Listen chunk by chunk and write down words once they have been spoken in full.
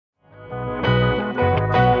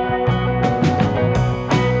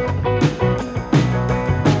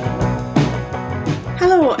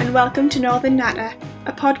and welcome to Northern Natter,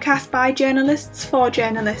 a podcast by journalists for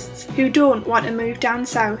journalists who don't want to move down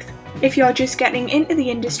south. If you're just getting into the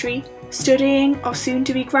industry, studying or soon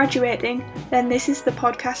to be graduating, then this is the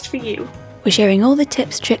podcast for you. We're sharing all the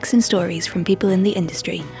tips, tricks and stories from people in the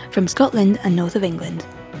industry, from Scotland and north of England.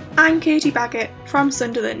 I'm Katie Baggett from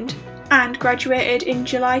Sunderland and graduated in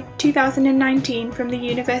July 2019 from the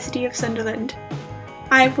University of Sunderland.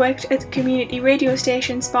 I've worked at the community radio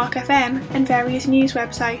station Spark FM and various news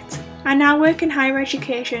websites. I now work in higher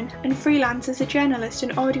education and freelance as a journalist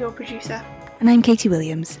and audio producer. And I'm Katie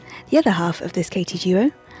Williams, the other half of this Katie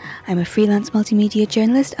duo. I'm a freelance multimedia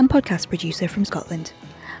journalist and podcast producer from Scotland.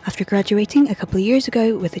 After graduating a couple of years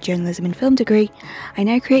ago with a journalism and film degree, I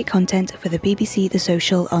now create content for the BBC The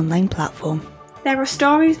Social online platform. There are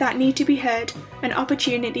stories that need to be heard and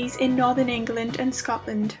opportunities in Northern England and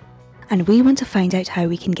Scotland. And we want to find out how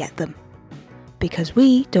we can get them. Because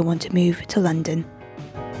we don't want to move to London.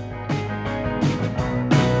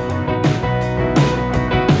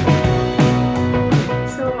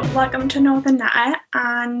 Welcome to Northern Natter,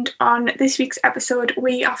 and on this week's episode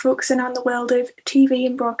we are focusing on the world of TV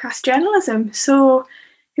and broadcast journalism. So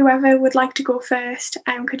whoever would like to go first,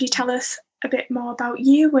 could you tell us a bit more about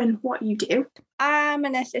you and what you do? I'm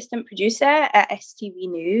an assistant producer at STV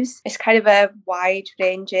News. It's kind of a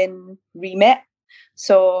wide-ranging remit.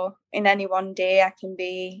 So in any one day I can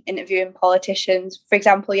be interviewing politicians. For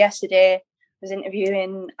example, yesterday I was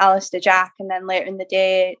interviewing Alistair Jack, and then later in the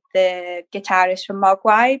day the guitarist from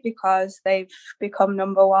Mogwai, because they've become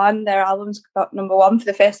number one. Their album's got number one for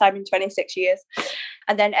the first time in 26 years.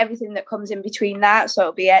 And then everything that comes in between that. So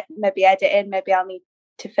it'll be maybe editing, maybe I'll need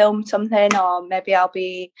to film something, or maybe I'll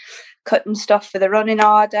be cutting stuff for the running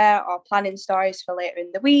order or planning stories for later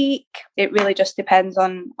in the week. It really just depends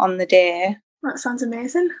on the day. That sounds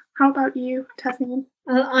amazing. How about you, Tasneem?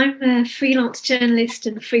 Well, I'm a freelance journalist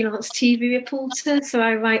and freelance TV reporter, so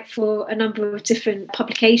I write for a number of different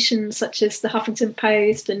publications such as the Huffington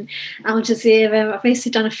Post and Al Jazeera. I've also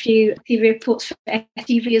done a few TV reports for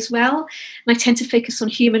FTV as well, and I tend to focus on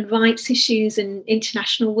human rights issues and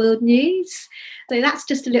international world news. So that's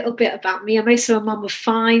just a little bit about me. I'm also a mum of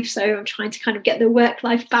 5, so I'm trying to kind of get the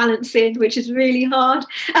work-life balance in, which is really hard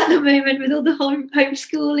at the moment with all the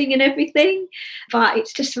homeschooling and everything. But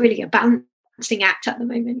it's just really a balancing act at the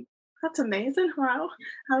moment. That's amazing. Wow.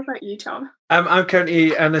 How about you, Tom? I'm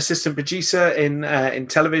currently an assistant producer in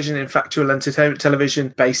television, in factual entertainment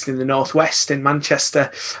television, based in the Northwest in Manchester.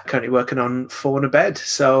 Currently working on Four in a Bed.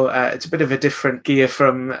 So it's a bit of a different gear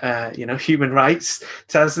from, human rights.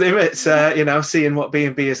 Tasneem, it's, seeing what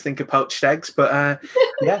B&Bers think of poached eggs. But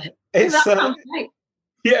yeah, it's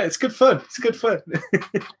it's good fun. It's good fun.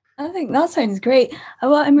 I think that sounds great.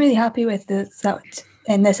 What I'm really happy with is that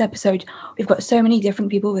in this episode, we've got so many different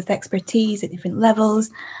people with expertise at different levels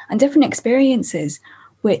and different experiences,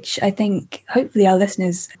 which I think hopefully our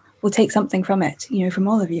listeners will take something from it, from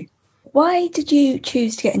all of you. Why did you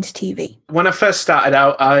choose to get into TV? When I first started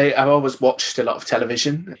out, I've always watched a lot of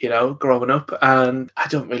television, growing up. And I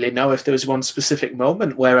don't really know if there was one specific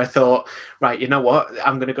moment where I thought, right, you know what,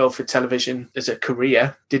 I'm going to go for television as a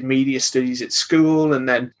career. Did media studies at school and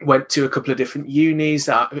then went to a couple of different unis.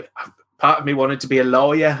 Part of me wanted to be a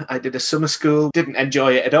lawyer. I did a summer school, didn't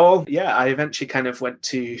enjoy it at all. Yeah, I eventually kind of went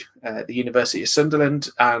to the University of Sunderland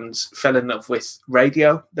and fell in love with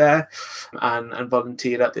radio there and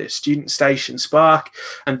volunteered at the student station Spark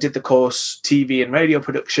and did the course TV and radio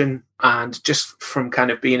production. And just from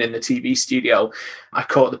kind of being in the TV studio, I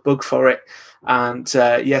caught the bug for it and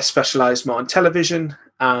specialised more on television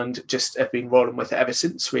and just have been rolling with it ever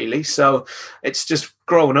since, really. So it's just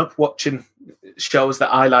growing up watching shows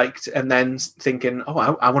that I liked and then thinking,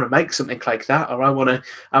 I want to make something like that, or I want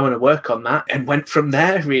to work on that, and went from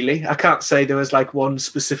there, really. I can't say there was like one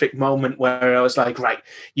specific moment where I was like, right,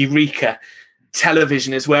 eureka,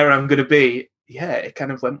 television is where I'm going to be. Yeah, it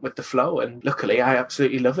kind of went with the flow, and luckily I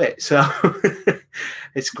absolutely love it. So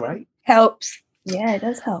it's great. Helps. Yeah, it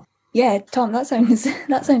does help. Yeah, Tom, that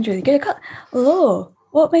sounds really good. Law.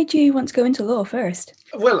 What made you want to go into law first?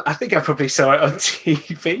 Well, I think I probably saw it on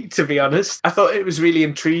TV, to be honest. I thought it was really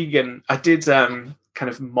intriguing. I did kind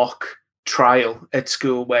of mock trial at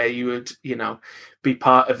school where you would, be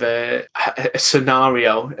part of a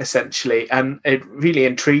scenario, essentially. And it really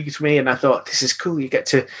intrigued me. And I thought, this is cool. You get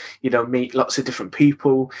to, meet lots of different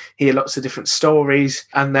people, hear lots of different stories.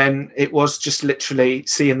 And then it was just literally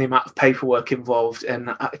seeing the amount of paperwork involved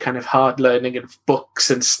and kind of hard learning of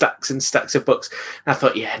books and stacks of books. And I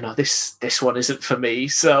thought, this one isn't for me.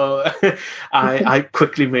 So I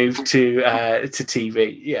quickly moved to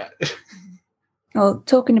TV. Yeah. Well,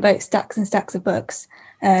 talking about stacks and stacks of books,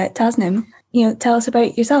 Tasneem, tell us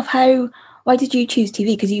about yourself. Why did you choose TV?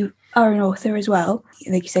 Because you are an author as well.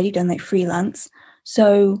 Like you said, you've done like freelance.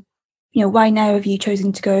 So, why now have you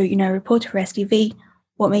chosen to go, reporter for STV?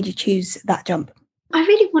 What made you choose that jump? I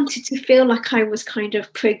really wanted to feel like I was kind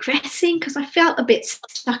of progressing, because I felt a bit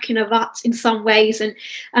stuck in a rut in some ways. And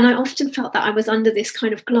I often felt that I was under this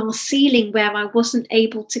kind of glass ceiling where I wasn't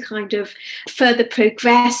able to kind of further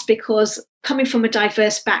progress, because coming from a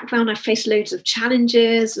diverse background, I faced loads of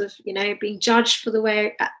challenges of, being judged for the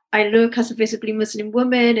way I look as a visibly Muslim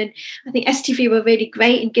woman. And I think STV were really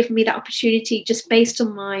great in giving me that opportunity just based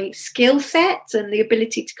on my skill set and the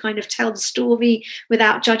ability to kind of tell the story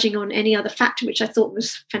without judging on any other factor, which I thought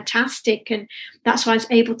was fantastic. And that's why I was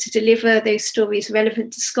able to deliver those stories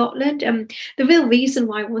relevant to Scotland. The real reason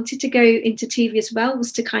why I wanted to go into TV as well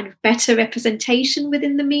was to kind of better representation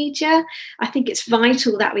within the media. I think it's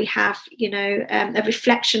vital that we have, a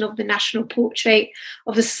reflection of the national portrait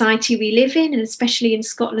of the society we live in, and especially in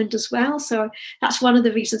Scotland as well. So that's one of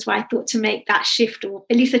the reasons why I thought to make that shift, or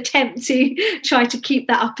at least attempt to try to keep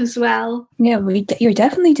that up as well. Yeah, you're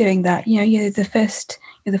definitely doing that. You're the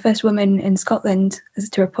first woman in Scotland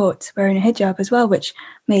to report wearing a hijab as well, which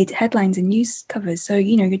made headlines and news covers. So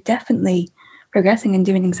you're definitely progressing and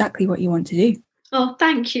doing exactly what you want to do. Oh,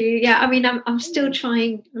 thank you. Yeah, I mean, I'm still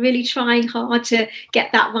really trying hard to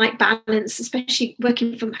get that right balance, especially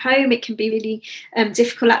working from home. It can be really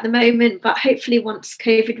difficult at the moment, but hopefully once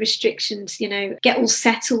COVID restrictions, get all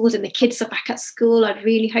settled and the kids are back at school, I'd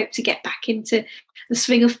really hope to get back into the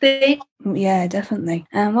swing of things. Yeah, definitely.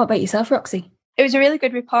 What about yourself, Roxy? It was a really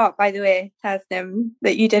good report, by the way, Tasnim,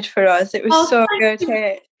 that you did for us. It was so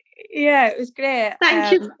good. Yeah, it was great.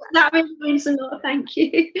 Thank you. That really means a lot. Thank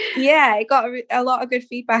you. Yeah, it got a lot of good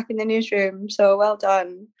feedback in the newsroom, so well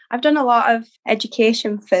done. I've done a lot of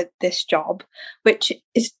education for this job, which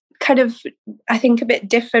is kind of, I think, a bit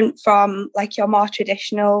different from like your more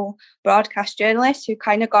traditional broadcast journalists who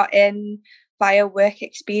kind of got in via work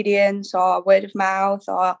experience or word of mouth,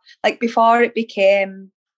 or like before it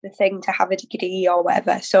became the thing to have a degree or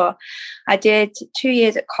whatever. So I did 2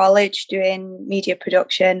 years at college doing media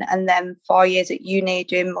production, and then 4 years at uni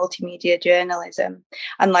doing multimedia journalism,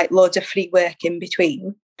 and like loads of free work in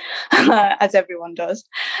between, as everyone does.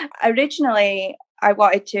 Originally, I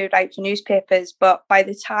wanted to write for newspapers, but by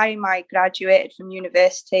the time I graduated from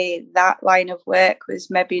university, that line of work was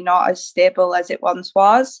maybe not as stable as it once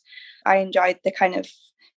was. I enjoyed the kind of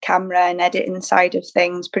camera and editing side of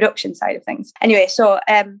things, production side of things. Anyway, so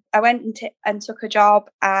I went and took a job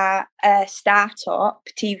at a startup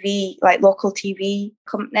TV, like local TV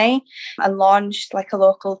company, and launched like a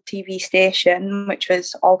local TV station, which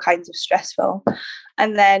was all kinds of stressful.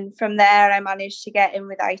 And then from there, I managed to get in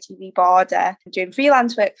with ITV Border, doing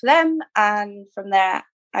freelance work for them. And from there,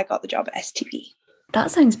 I got the job at STV. That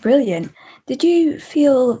sounds brilliant. Did you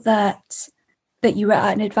feel that you were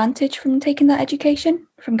at an advantage from taking that education,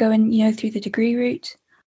 from going, through the degree route?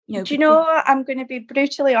 Do you know, I'm going to be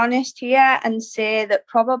brutally honest here and say that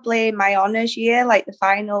probably my honours year, like the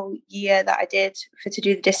final year that I did to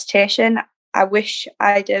do the dissertation, I wish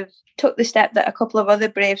I'd have took the step that a couple of other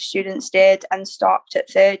brave students did and stopped at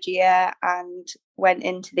third year and went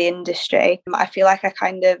into the industry. I feel like I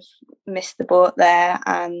kind of missed the boat there.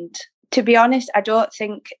 And to be honest, I don't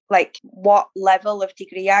think like what level of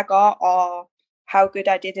degree I got or how good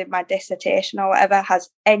I did in my dissertation or whatever has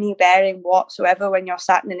any bearing whatsoever when you're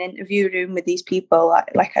sat in an interview room with these people.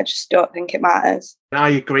 Like I just don't think it matters. I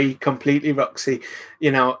agree completely, Roxy.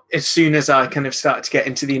 As soon as I kind of started to get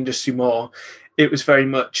into the industry more, it was very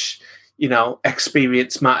much,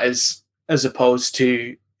 experience matters as opposed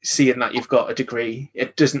to seeing that you've got a degree.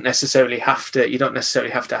 It doesn't necessarily you don't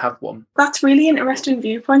necessarily have to have one. That's really interesting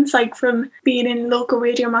viewpoints, like from being in local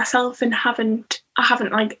radio myself and I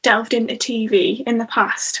haven't like delved into TV in the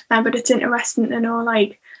past, but it's interesting to know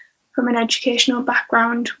like from an educational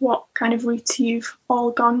background what kind of routes you've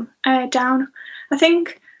all gone down. I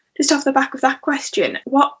think just off the back of that question,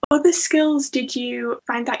 what other skills did you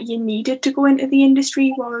find that you needed to go into the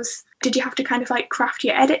industry? Did you have to kind of like craft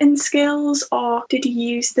your editing skills, or did you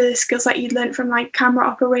use the skills that you'd learned from like camera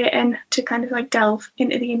operating to kind of like delve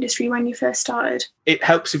into the industry when you first started? It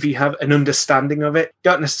helps if you have an understanding of it.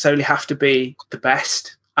 You don't necessarily have to be the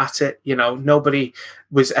best at it. Nobody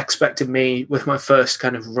was expecting me with my first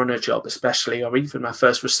kind of runner job, especially, or even my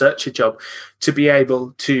first researcher job, to be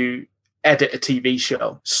able to edit a TV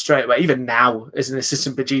show straight away. Even now, as an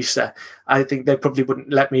assistant producer, I think they probably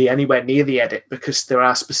wouldn't let me anywhere near the edit because there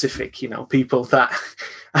are specific, people that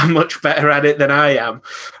are much better at it than I am.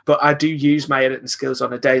 But I do use my editing skills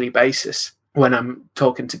on a daily basis. when I'm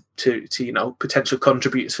talking to potential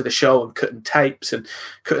contributors for the show and cutting tapes and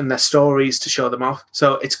cutting their stories to show them off.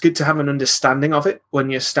 So it's good to have an understanding of it when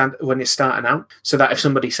you're starting out, so that if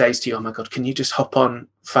somebody says to you, "Oh my God, can you just hop on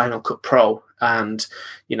Final Cut Pro and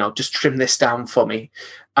just trim this down for me?"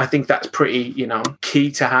 I think that's pretty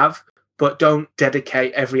key to have. But don't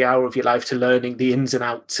dedicate every hour of your life to learning the ins and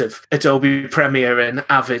outs of Adobe Premiere and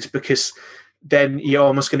Avid, because then you're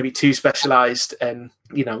almost going to be too specialized and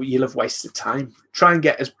you'll have wasted time. Try and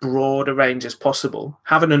get as broad a range as possible,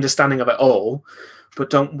 have an understanding of it all,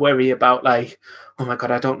 but don't worry about like, "Oh my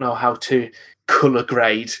God, I don't know how to color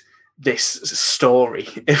grade this story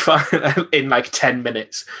in like 10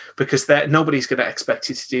 minutes, because nobody's going to expect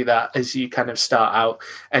you to do that as you kind of start out,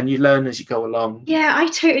 and you learn as you go along. Yeah, I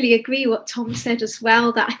totally agree what Tom said as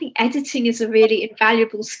well, that I think editing is a really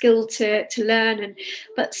invaluable skill to learn,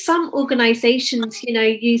 but some organizations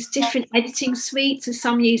use different editing suites, so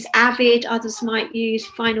some use Avid, others might use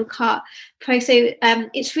Final Cut Pro. So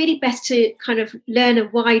it's really best to kind of learn a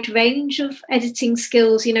wide range of editing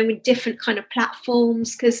skills with different kind of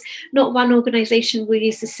platforms, because not one organization will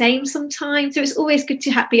use the same sometimes. So it's always good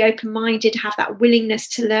to be open-minded, have that willingness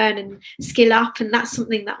to learn and skill up. And that's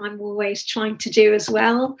something that I'm always trying to do as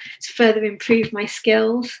well, to further improve my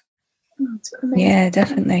skills. Yeah,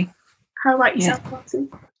 definitely. How about yourself, Martin?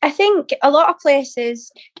 I think a lot of places,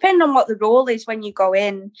 depending on what the role is when you go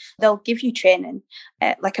in, they'll give you training,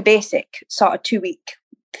 like a basic sort of 2-week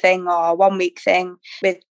thing or 1-week thing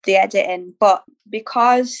with the editing. But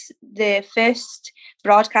because the first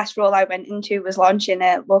broadcast role I went into was launching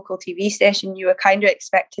a local TV station, you were kind of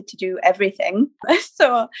expected to do everything.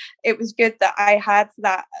 So it was good that I had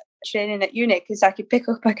that training at uni, because I could pick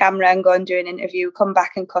up a camera and go and do an interview, come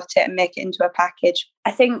back and cut it and make it into a package.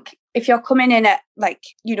 I think if you're coming in at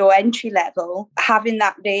entry level, having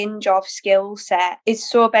that range of skill set is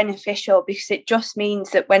so beneficial, because it just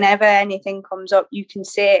means that whenever anything comes up, you can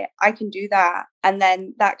say, "I can do that." And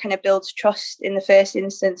then that kind of builds trust in the first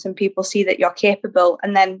instance, and people see that you're capable.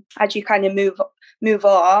 And then as you kind of move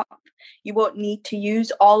up, you won't need to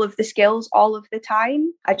use all of the skills all of the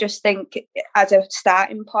time. I just think as a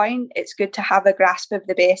starting point, it's good to have a grasp of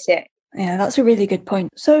the basic. Yeah, that's a really good point.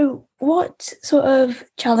 So what sort of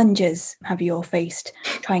challenges have you all faced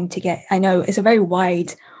trying to get, I know it's a very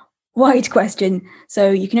wide question,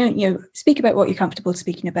 so you can speak about what you're comfortable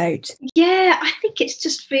speaking about. Yeah, I think it's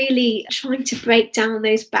just really trying to break down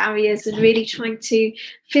those barriers and really trying to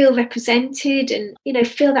feel represented and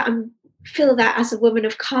feel that as a woman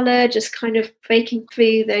of colour, just kind of breaking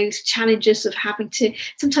through those challenges of having to,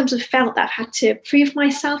 sometimes I've felt that I've had to prove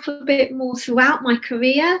myself a bit more throughout my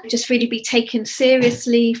career, just really be taken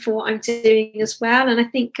seriously for what I'm doing as well. And I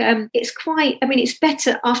think it's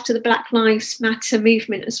better after the Black Lives Matter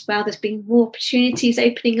movement as well. There's been more opportunities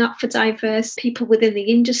opening up for diverse people within the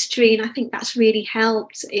industry, and I think that's really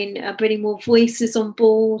helped in bringing more voices on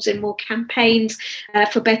board and more campaigns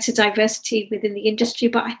for better diversity within the industry.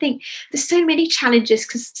 But I think there's so many challenges,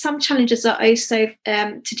 because some challenges are also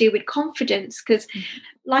to do with confidence, because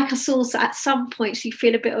like us all, at some points you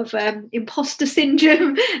feel a bit of imposter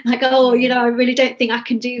syndrome, like, I really don't think I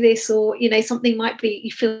can do this, or something might be,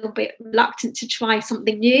 you feel a bit reluctant to try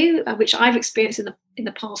something new, which I've experienced in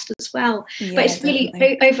the past as well. Yeah, but it's definitely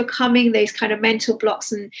really overcoming those kind of mental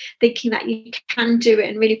blocks and thinking that you can do it,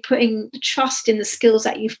 and really putting the trust in the skills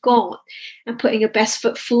that you've got and putting your best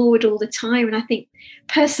foot forward all the time. And I think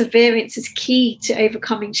perseverance is key to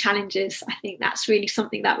overcoming challenges. I think that's really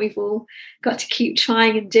something that we've all got to keep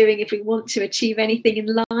trying and doing if we want to achieve anything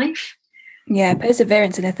in life. Yeah,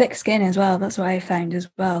 perseverance and a thick skin as well. That's what I found as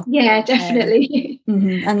well. Yeah, definitely.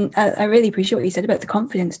 And I really appreciate what you said about the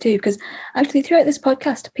confidence too, because actually throughout this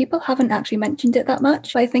podcast, people haven't actually mentioned it that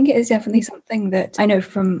much. But I think it is definitely something that I know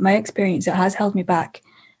from my experience, it has held me back.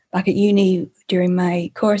 Back at uni during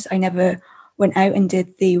my course, I never went out and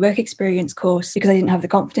did the work experience course because I didn't have the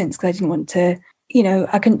confidence, because I didn't want to,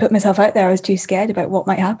 I couldn't put myself out there. I was too scared about what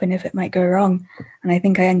might happen if it might go wrong. And I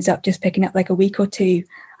think I ended up just picking up like a week or two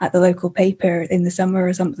at the local paper in the summer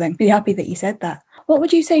or something. Really happy that you said that. What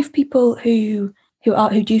would you say for people who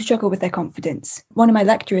do struggle with their confidence? One of my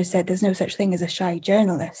lecturers said there's no such thing as a shy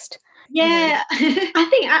journalist. Yeah, I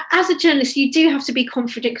think as a journalist, you do have to be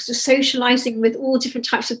confident, because you're socializing with all different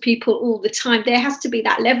types of people all the time. There has to be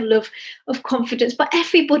that level of confidence. But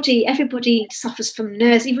everybody suffers from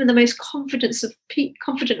nerves. Even the most confident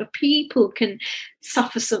of people can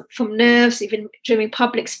suffer from nerves, even during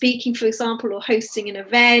public speaking, for example, or hosting an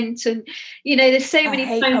event. And there's so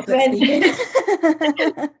many times when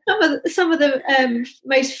some of the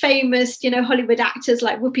most famous Hollywood actors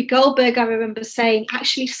like Whoopi Goldberg, I remember saying,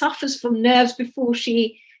 actually suffers from nerves before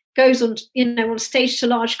she goes on, on stage to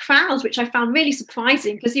large crowds, which I found really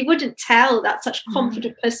surprising, because you wouldn't tell that such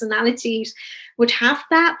confident personalities would have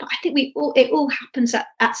that. But I think it all happens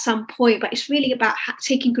at some point. But it's really about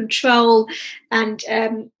taking control and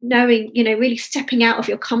knowing, really stepping out of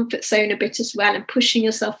your comfort zone a bit as well, and pushing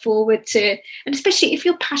yourself forward and especially if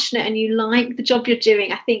you're passionate and you like the job you're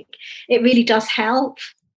doing, I think it really does help.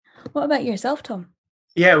 What about yourself, Tom?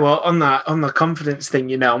 Yeah, well, on the confidence thing,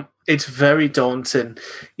 it's very daunting.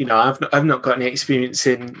 I've not got any experience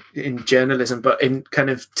in journalism, but in kind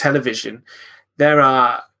of television, there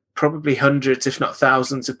are probably hundreds, if not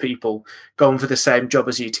thousands, of people going for the same job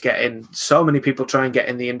as you to get in. So many people try and get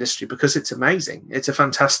in the industry because it's amazing. It's a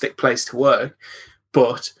fantastic place to work,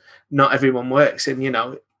 but not everyone works.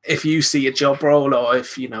 And, if you see a job role, or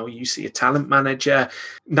if, you see a talent manager,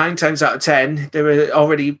 9 times out of 10, there are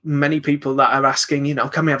already many people that are asking,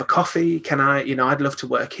 can we have a coffee? Can I, I'd love to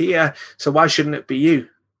work here. So why shouldn't it be you?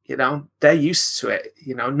 They're used to it.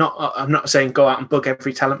 I'm not saying go out and bug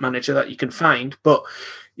every talent manager that you can find, but,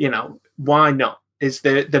 why not is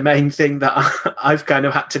the main thing that I've kind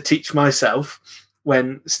of had to teach myself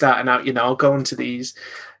when starting out. I'll go into these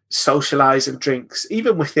socialize and drinks,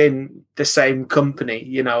 even within the same company,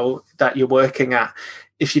 that you're working at.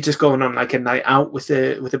 If you're just going on like a night out with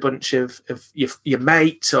a bunch of your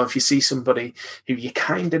mates, or if you see somebody who you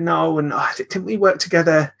kind of know, and didn't we work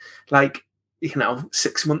together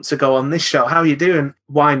 6 months ago on this show? How are you doing?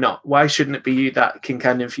 Why not? Why shouldn't it be you that can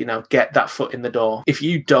kind of, get that foot in the door? If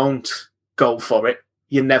you don't go for it,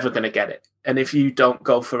 you're never going to get it. And if you don't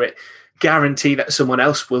go for it, guarantee that someone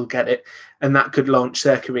else will get it, and that could launch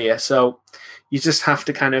their career. So you just have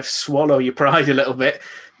to kind of swallow your pride a little bit,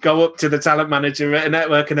 go up to the talent manager at a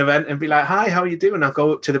networking event and be like, hi, how are you doing? I'll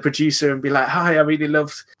go up to the producer and be like, hi, I really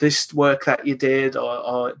loved this work that you did,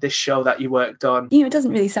 or this show that you worked on. It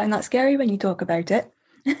doesn't really sound that scary when you talk about it.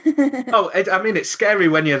 It's scary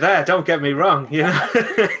when you're there, don't get me wrong,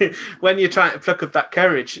 when you're trying to pluck up that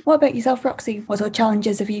courage. What about yourself, Roxy? What sort of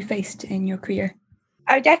challenges have you faced in your career?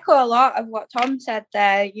 I would echo a lot of what Tom said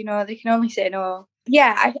there. They can only say no.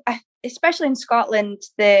 Yeah, I especially in Scotland,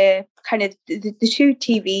 the kind of the two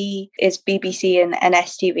TV is BBC and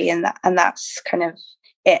STV, and that's kind of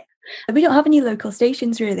it. We don't have any local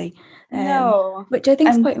stations really, no, which I think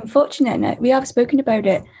is quite unfortunate. And we have spoken about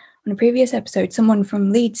it on a previous episode. Someone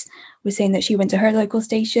from Leeds was saying that she went to her local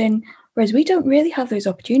station, whereas we don't really have those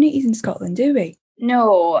opportunities in Scotland, do we?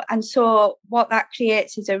 No, and so what that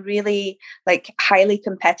creates is a really highly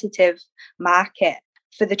competitive market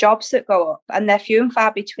for the jobs that go up, and they're few and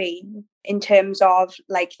far between in terms of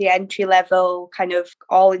the entry level kind of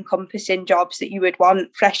all encompassing jobs that you would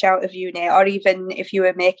want fresh out of uni, or even if you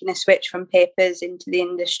were making a switch from papers into the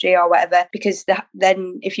industry or whatever, because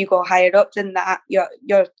then if you go higher up than that,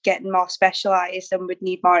 you're getting more specialised and would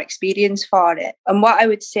need more experience for it. And what I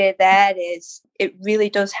would say there is it really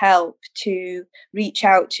does help to reach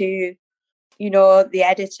out to the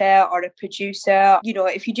editor or a producer.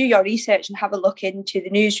 If you do your research and have a look into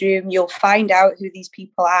the newsroom, you'll find out who these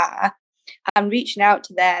people are. And reaching out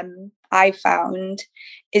to them, I found,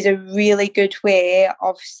 is a really good way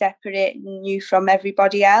of separating you from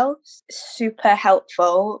everybody else. Super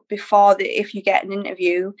helpful if you get an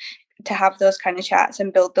interview, to have those kind of chats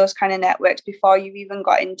and build those kind of networks before you even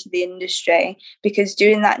got into the industry, because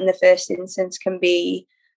doing that in the first instance can be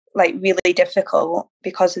really difficult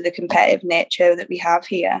because of the competitive nature that we have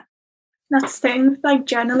here. That's things like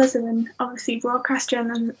journalism, and obviously broadcast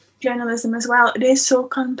journalism as well. It is so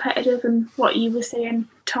competitive, and what you were saying,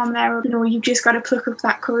 Tom, there, you've just got to pluck up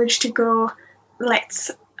that courage to go,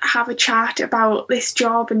 let's have a chat about this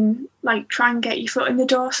job and try and get your foot in the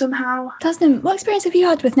door somehow. Tasnim, what experience have you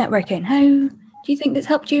had with networking? How do you think that's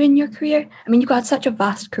helped you in your career? I mean, you've got such a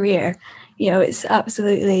vast career. It's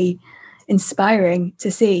absolutely inspiring to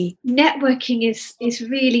see. Networking is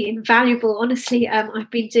really invaluable. Honestly, I've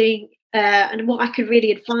been doing and what I could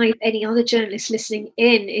really advise any other journalists listening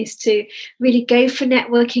in is to really go for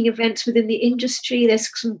networking events within the industry. There's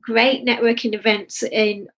some great networking events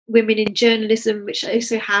in Women in Journalism, which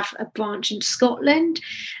also have a branch in Scotland.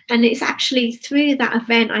 And it's actually through that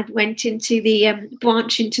event I went into the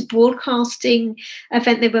branch into broadcasting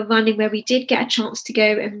event they were running, where we did get a chance to go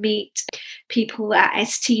and meet people at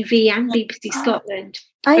STV and BBC Scotland.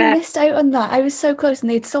 I missed out on that. I was so close, and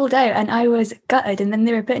they'd sold out, and I was gutted. And then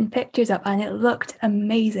they were putting pictures up, and it looked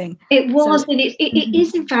amazing. It was, and it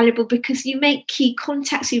is invaluable because you make key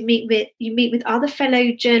contacts. You meet with other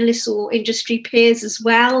fellow journalists or industry peers as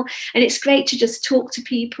well, and it's great to just talk to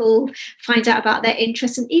people, find out about their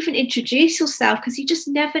interests, and even introduce yourself, because you just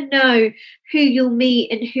never know who you'll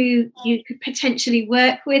meet and who you could potentially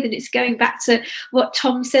work with. And it's going back to what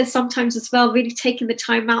Tom says sometimes as well, really taking the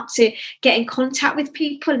time out to get in contact with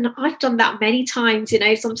people. And I've done that many times.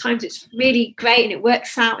 Sometimes it's really great and it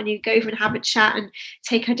works out and you go over and have a chat and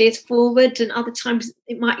take ideas forward, and other times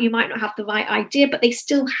you might not have the right idea, but they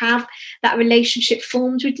still have that relationship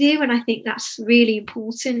formed with you. And I think that's really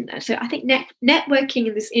important. So I think networking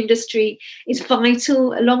in this industry is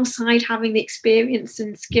vital, alongside having the experience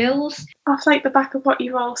and skills. Off like the back of what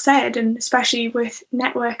you've all said, and especially with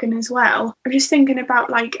networking as well, I'm just thinking about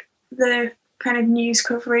like the kind of news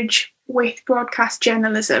coverage with broadcast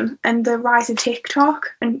journalism and the rise of TikTok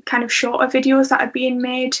and kind of shorter videos that are being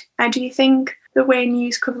made. Do you think the way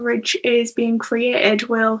news coverage is being created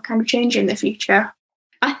will kind of change in the future?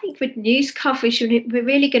 I think with news coverage, we're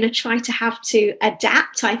really going to try to have to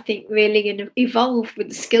adapt, I think, really, and evolve with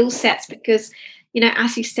the skill sets, because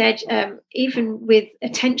as you said, even with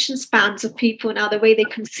attention spans of people now, the way they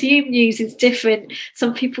consume news is different.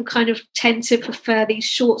 Some people kind of tend to prefer these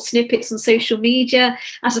short snippets on social media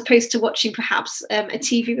as opposed to watching perhaps a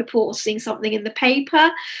TV report or seeing something in the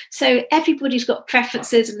paper. So everybody's got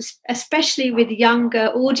preferences, and especially with younger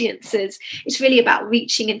audiences, it's really about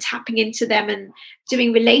reaching and tapping into them and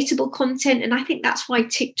doing relatable content. And I think that's why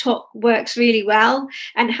TikTok works really well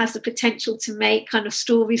and has the potential to make kind of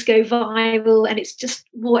stories go viral, and it's just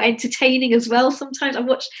more entertaining as well. Sometimes I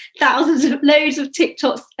watch loads of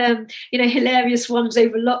TikToks, hilarious ones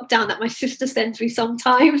over lockdown that my sister sends me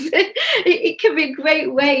sometimes. It can be a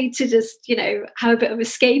great way to just, have a bit of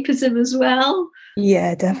escapism as well.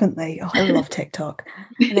 Yeah, definitely. Oh, I love TikTok.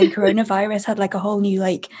 And then coronavirus had like a whole new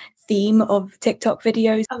theme of TikTok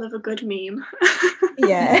videos. I love a good meme.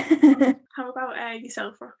 Yeah. How about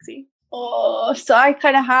yourself, Roxy? Oh, so I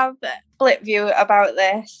kind of have a split view about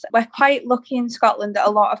this. We're quite lucky in Scotland that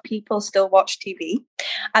a lot of people still watch TV,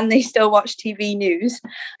 and they still watch TV news.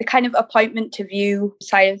 The kind of appointment to view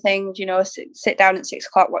side of things, sit down at 6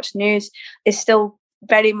 o'clock, watch the news, is still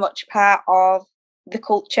very much part of the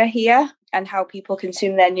culture here and how people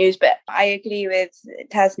consume their news. But I agree with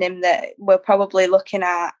Tasnim that we're probably looking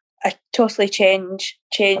at a totally changed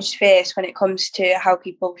face when it comes to how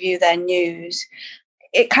people view their news.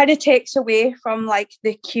 It kind of takes away from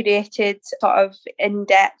the curated sort of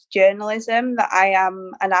in-depth journalism that I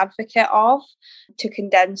am an advocate of, to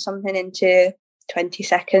condense something into 20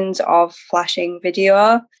 seconds of flashing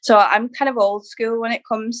video. So I'm kind of old school when it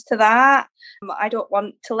comes to that. I don't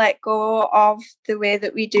want to let go of the way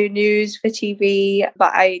that we do news for TV,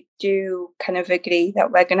 but I do kind of agree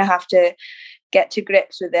that we're going to have to get to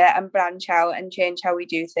grips with it and branch out and change how we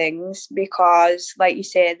do things, because like you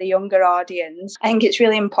say, the younger audience, I think it's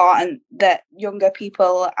really important that younger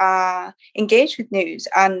people are engaged with news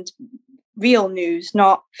and real news,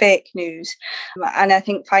 not fake news. And I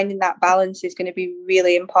think finding that balance is going to be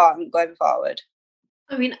really important going forward.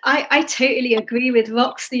 I mean, I totally agree with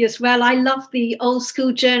Roxy as well. I love the old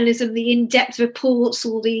school journalism, the in-depth reports,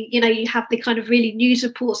 or you have the kind of really news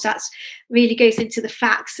reports that's really goes into the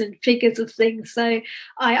facts and figures of things. So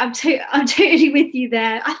I'm totally with you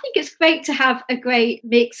there. I think it's great to have a great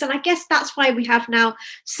mix. And I guess that's why we have now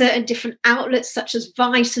certain different outlets such as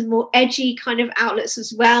Vice and more edgy kind of outlets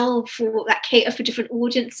as well that cater for different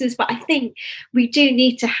audiences. But I think we do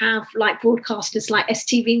need to have broadcasters like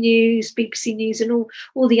STV News, BBC News, and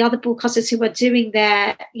all the other broadcasters who are doing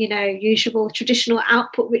their, usual traditional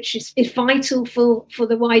output, which is vital for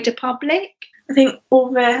the wider public. I think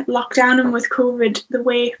over lockdown and with COVID, the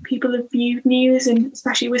way people have viewed news, and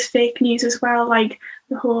especially with fake news as well,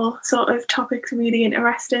 the whole sort of topic's really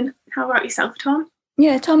interesting. How about yourself, Tom?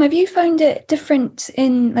 Yeah, Tom, have you found it different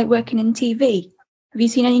in working in TV? Have you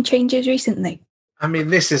seen any changes recently? I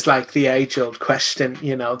mean, this is the age-old question,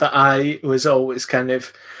 that I was always kind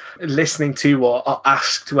of listening to or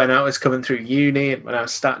asked when I was coming through uni and when I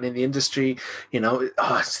was starting in the industry.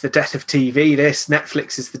 It's the death of TV. This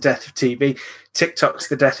Netflix is the death of TV. TikTok's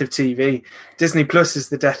the death of TV. Disney Plus is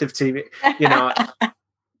the death of TV.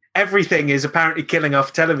 Everything is apparently killing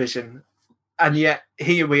off television, and yet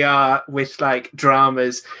here we are with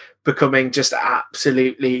dramas becoming just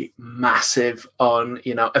absolutely massive on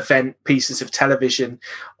event pieces of television,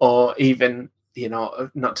 or even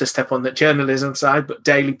not to step on the journalism side, but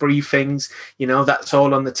daily briefings, that's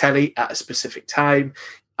all on the telly at a specific time.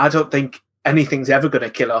 I don't think anything's ever going to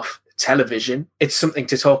kill off television. It's something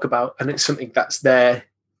to talk about, and it's something that's there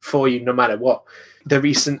for you no matter what. The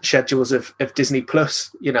recent schedules of Disney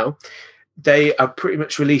Plus, they are pretty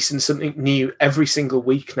much releasing something new every single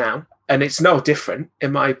week now. And it's no different,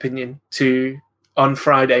 in my opinion, to on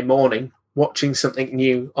Friday morning watching something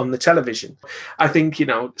new on the television. I think, you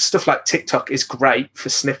know, stuff like TikTok is great for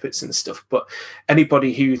snippets and stuff, but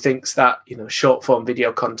anybody who thinks that, you know, short form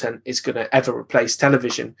video content is going to ever replace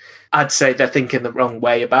television, I'd say they're thinking the wrong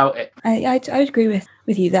way about it. I would agree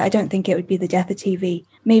with you that I don't think it would be the death of TV.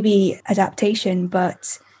 Maybe adaptation,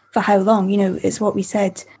 but for how long? You know, it's what we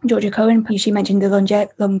said. Georgia Cohen, she mentioned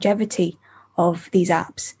the longevity of these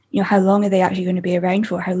apps. You know, how long are they actually going to be around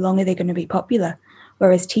for? How long are they going to be popular?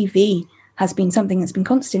 Whereas TV has been something that's been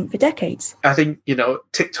constant for decades. I think, you know,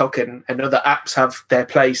 TikTok and other apps have their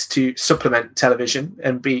place to supplement television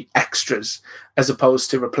and be extras as opposed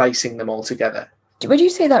to replacing them altogether. Would you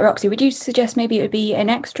say that, Roxy? Would you suggest maybe it would be an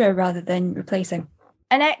extra rather than replacing?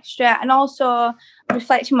 An extra, and also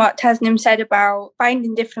reflecting what Tasnim said about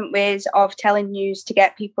finding different ways of telling news to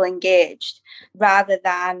get people engaged rather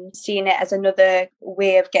than seeing it as another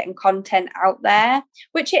way of getting content out there,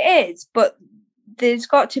 which it is, but there's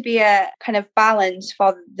got to be a kind of balance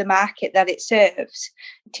for the market that it serves.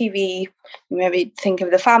 TV, maybe think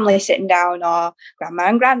of the family sitting down or grandma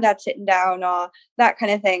and granddad sitting down or that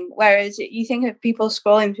kind of thing. Whereas you think of people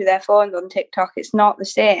scrolling through their phones on TikTok, it's not the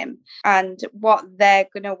same. And what they're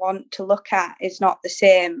going to want to look at is not the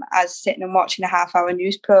same as sitting and watching a half-hour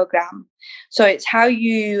news programme. So it's how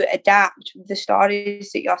you adapt the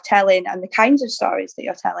stories that you're telling and the kinds of stories that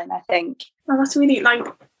you're telling, I think. Well, that's really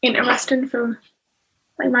interesting from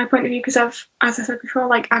my point of view, because as I said before,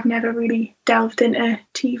 I've never really delved into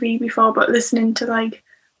TV before, but listening to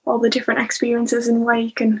all the different experiences and where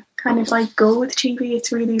you can kind of go with TV,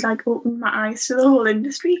 it's really opened my eyes to the whole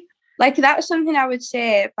industry. That's something I would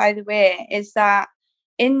say, by the way, is that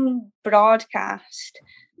in broadcast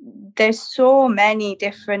there's so many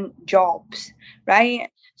different jobs,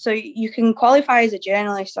 right? So you can qualify as a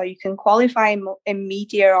journalist or you can qualify in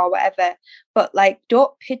media or whatever, but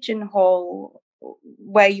don't pigeonhole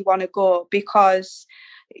where you want to go, because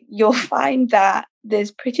you'll find that there's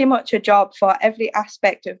pretty much a job for every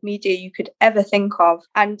aspect of media you could ever think of.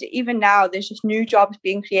 And even now there's just new jobs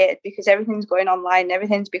being created because everything's going online,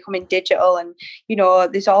 everything's becoming digital, and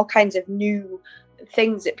there's all kinds of new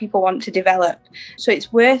things that people want to develop. So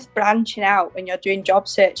it's worth branching out when you're doing job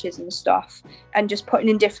searches and stuff and just putting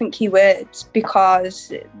in different keywords,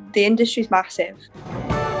 because the industry's massive.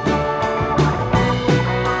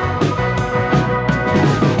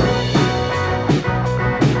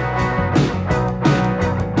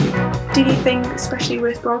 Do you think, especially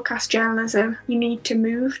with broadcast journalism, you need to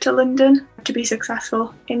move to London to be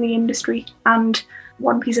successful in the industry? And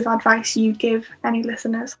one piece of advice you'd give any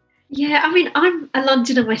listeners? Yeah, I mean, I'm a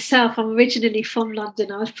Londoner myself. I'm originally from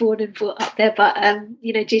London. I was born and brought up there, but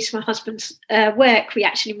due to my husband's work, we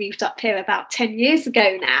actually moved up here about 10 years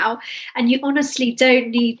ago now. And you honestly don't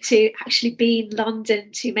need to actually be in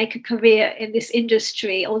London to make a career in this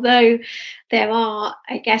industry. Although there are,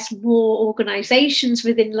 I guess, more organisations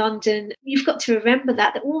within London, you've got to remember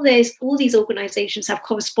that all these organisations have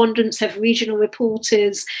correspondents, have regional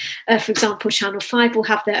reporters. For example, Channel 5 will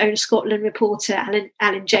have their own Scotland reporter,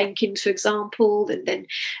 Alan Jenkins, for example. And then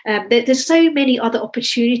there's so many other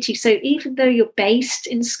opportunities. So even though you're based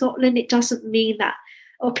in Scotland, it doesn't mean that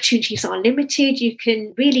opportunities are limited. You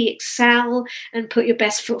can really excel and put your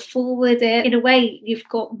best foot forward there. In a way, you've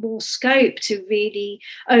got more scope to really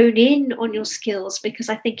own in on your skills, because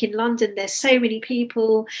I think in London there's so many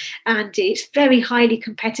people and it's very highly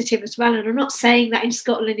competitive as well. And I'm not saying that in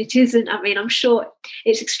Scotland it isn't. I mean, I'm sure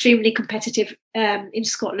it's extremely competitive in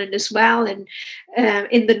Scotland as well, and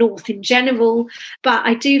in the north in general. But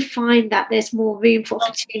I do find that there's more room for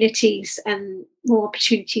opportunities, and more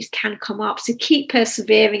opportunities can come up. So keep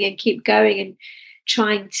persevering and keep going and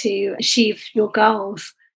trying to achieve your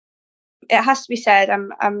goals. It has to be said,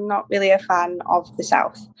 I'm not really a fan of the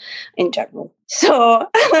South in general. So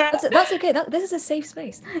that's okay. This is a safe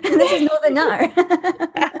space. This is Northern Nar.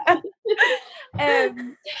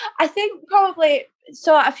 I think probably,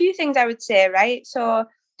 so a few things I would say, right? So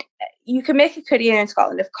you can make a career in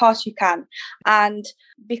Scotland, of course you can. And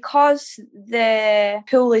because the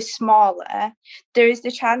pool is smaller, there is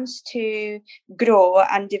the chance to grow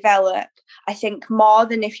and develop, I think, more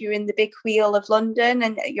than if you're in the big wheel of London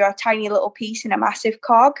and you're a tiny little piece in a massive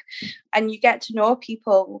cog. And you get to know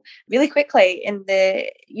people really quickly in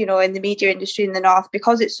the media industry in the north,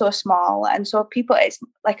 because it's so small. And so people, it's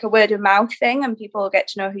like a word of mouth thing, and people get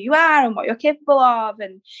to know who you are and what you're capable of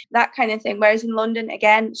and that kind of thing. Whereas in London,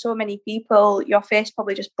 again, so many people, your face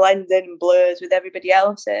probably just blends in and blurs with everybody else.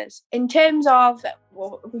 else's. In terms of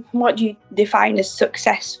what do you define as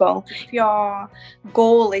successful? If your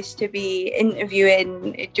goal is to be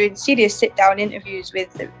doing serious sit-down interviews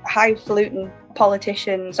with highfalutin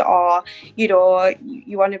politicians, or you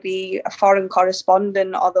want to be a foreign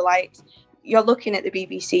correspondent or the likes, you're looking at the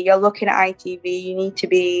BBC, you're looking at ITV, you need to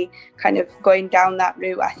be kind of going down that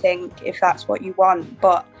route, I think, if that's what you want.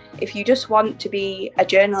 But if you just want to be a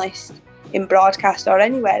journalist in broadcast or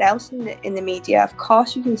anywhere else in the media, of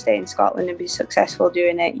course you can stay in Scotland and be successful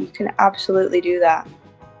doing it. You can absolutely do that.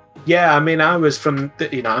 Yeah, I mean, I was from,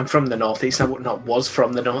 I'm from the Northeast. I was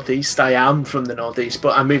from the Northeast. I am from the Northeast,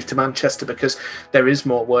 but I moved to Manchester because there is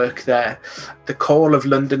more work there. The core of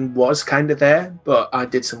London was kind of there, but I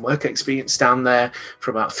did some work experience down there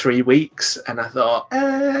for about 3 weeks, and I thought,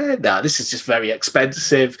 no, this is just very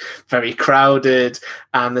expensive, very crowded,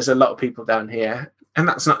 and there's a lot of people down here. And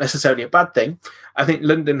that's not necessarily a bad thing. I think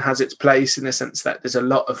London has its place in the sense that there's a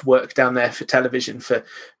lot of work down there for television for,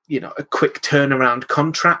 a quick turnaround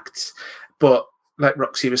contract. But like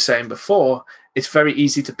Roxy was saying before, it's very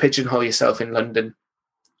easy to pigeonhole yourself in London.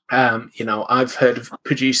 I've heard of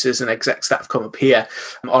producers and execs that have come up here,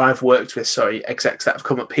 or I've worked with, execs that have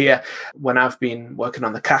come up here when I've been working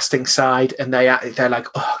on the casting side, and they're like,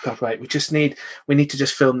 oh God, right, we need to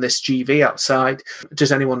just film this GV outside.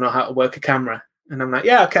 Does anyone know how to work a camera? And I'm like,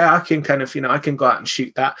 yeah, okay, I can kind of, I can go out and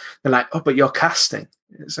shoot that. They're like, oh, but you're casting.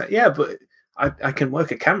 It's like, yeah, but I can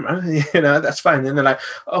work a camera, that's fine. And they're like,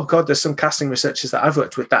 oh God, there's some casting researchers that I've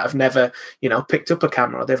worked with that have never, picked up a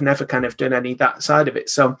camera, or they've never kind of done any that side of it.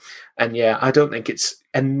 So, and yeah, I don't think it's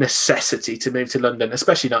a necessity to move to London,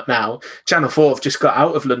 especially not now. Channel 4 have just got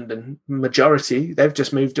out of London, majority. They've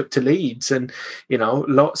just moved up to Leeds, and,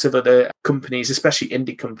 lots of other companies, especially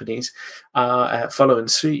indie companies, are following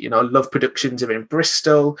suit. Love Productions are in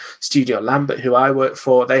Bristol. Studio Lambert, who I work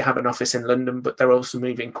for, they have an office in London, but they're also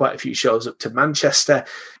moving quite a few shows up to Manchester,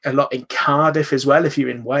 a lot in Cardiff as well. If you're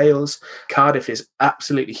in Wales, Cardiff is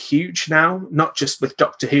absolutely huge now, not just with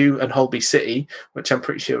Doctor Who and Holby City, which I'm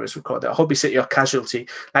pretty sure is recorded. Holby City or Casualty,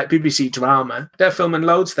 like BBC Drama, they're filming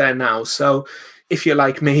loads there now. So if you're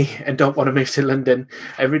like me and don't want to move to London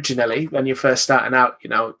originally when you're first starting out,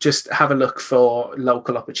 just have a look for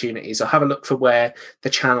local opportunities, or have a look for where the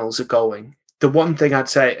channels are going. The one thing I'd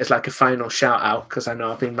say is like a final shout out, because I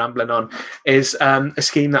know I've been rambling on, is a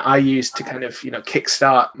scheme that I used to kind of,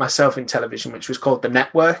 kickstart myself in television, which was called The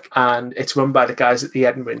Network. And it's run by the guys at the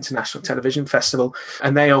Edinburgh International Television Festival.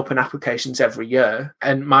 And they open applications every year.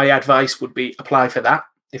 And my advice would be apply for that.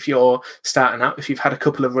 If you're starting out, if you've had a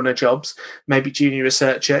couple of runner jobs, maybe junior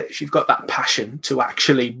researcher, if you've got that passion to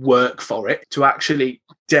actually work for it, to actually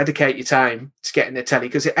dedicate your time to getting the telly,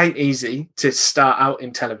 because it ain't easy to start out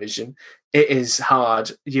in television. It is hard.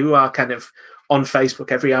 You are kind of on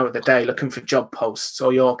Facebook every hour of the day looking for job posts,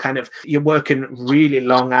 or you're working really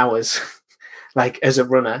long hours, like as a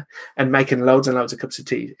runner, and making loads and loads of cups of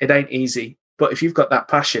tea. It ain't easy. But if you've got that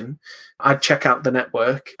passion, I'd check out The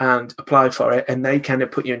Network and apply for it. And they kind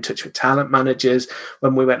of put you in touch with talent managers.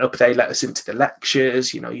 When we went up, they let us into the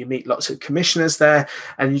lectures. You meet lots of commissioners there,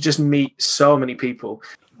 and you just meet so many people.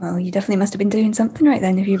 Well, you definitely must have been doing something right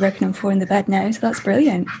then if you're working on 4 in the bed now. So that's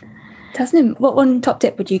brilliant. Tasnim, what one top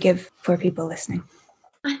tip would you give for people listening?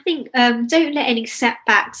 I think don't let any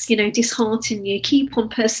setbacks, dishearten you. Keep on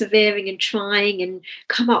persevering and trying, and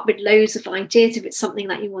come up with loads of ideas. If it's something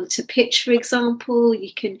that you want to pitch, for example,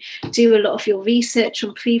 you can do a lot of your research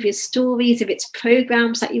on previous stories. If it's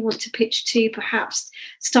programs that you want to pitch to, perhaps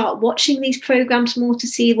start watching these programs more to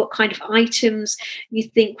see what kind of items you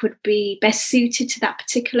think would be best suited to that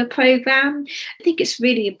particular program. I think it's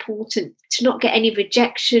really important to not get any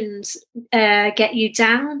rejections get you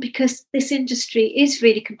down, because this industry is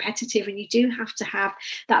really competitive, and you do have to have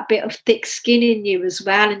that bit of thick skin in you as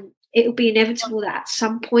well. And it will be inevitable that at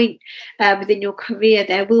some point within your career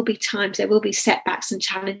there will be times, there will be setbacks and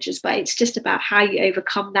challenges, but it's just about how you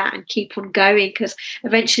overcome that and keep on going, because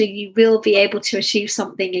eventually you will be able to achieve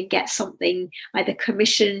something and get something either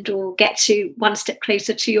commissioned or get to one step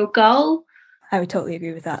closer to your goal. I would totally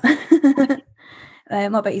agree with that.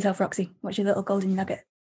 What about yourself, Roxy? What's your little golden nugget?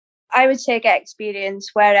 I would say get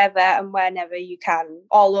experience wherever and whenever you can,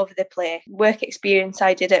 all over the place. Work experience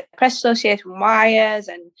I did at Press Association Wires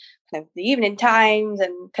and kind of the Evening Times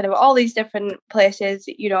and kind of all these different places,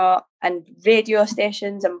 and radio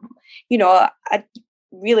stations. And, I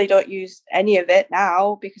really don't use any of it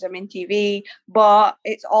now because I'm in TV, but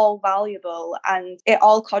it's all valuable and it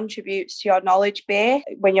all contributes to your knowledge base.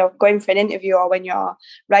 When you're going for an interview or when you're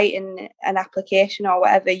writing an application or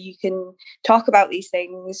whatever, you can talk about these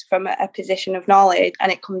things from a position of knowledge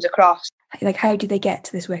and it comes across. Like, how do they get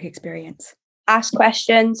to this work experience? ask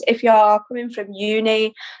questions. If you're coming from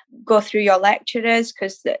uni, go through your lecturers,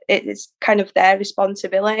 because it is kind of their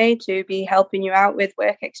responsibility to be helping you out with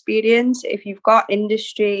work experience. If you've got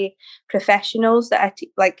industry professionals that are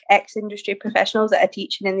like ex-industry professionals that are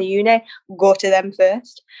teaching in the uni, go to them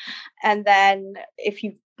first. And then if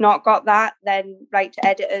you've not got that, then write to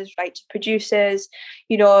editors, write to producers,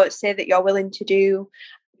 say that you're willing to do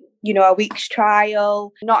a week's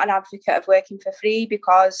trial. Not an advocate of working for free,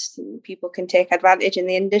 because people can take advantage in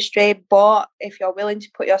the industry, but if you're willing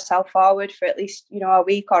to put yourself forward for at least a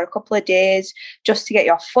week or a couple of days, just to get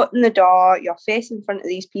your foot in the door, your face in front of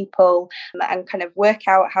these people, and kind of work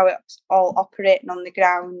out how it's all operating on the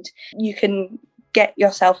ground, you can get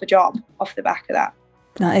yourself a job off the back of that.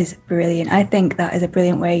 That is brilliant. I think that is a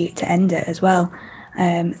brilliant way to end it as well.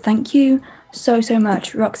 Thank you so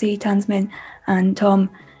much, Roxy, Tansmin and Tom.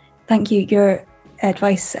 Thank you. Your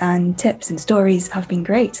advice and tips and stories have been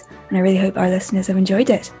great, and I really hope our listeners have enjoyed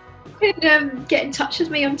it. You can get in touch with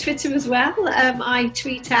me on Twitter as well. I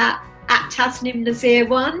tweet at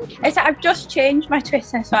TasnimNazir1. I've just changed my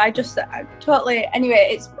Twitter, so I totally... Anyway,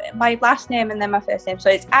 it's my last name and then my first name, so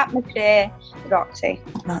it's at McRae Roxy.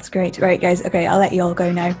 That's great. Right, guys. Okay, I'll let you all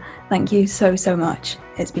go now. Thank you so much.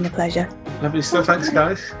 It's been a pleasure. Lovely stuff. Thanks,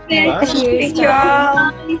 guys. Bye. Thank you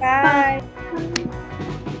all. Bye.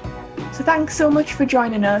 So thanks so much for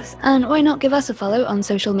joining us. And why not give us a follow on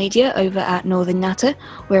social media over at Northern Natter?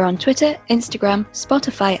 We're on Twitter, Instagram,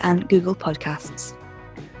 Spotify and Google Podcasts.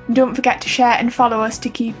 And don't forget to share and follow us to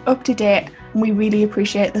keep up to date, and we really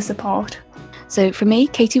appreciate the support. So from me,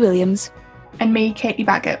 Katie Williams. And me, Katie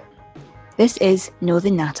Baggett. This is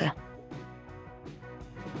Northern Natter.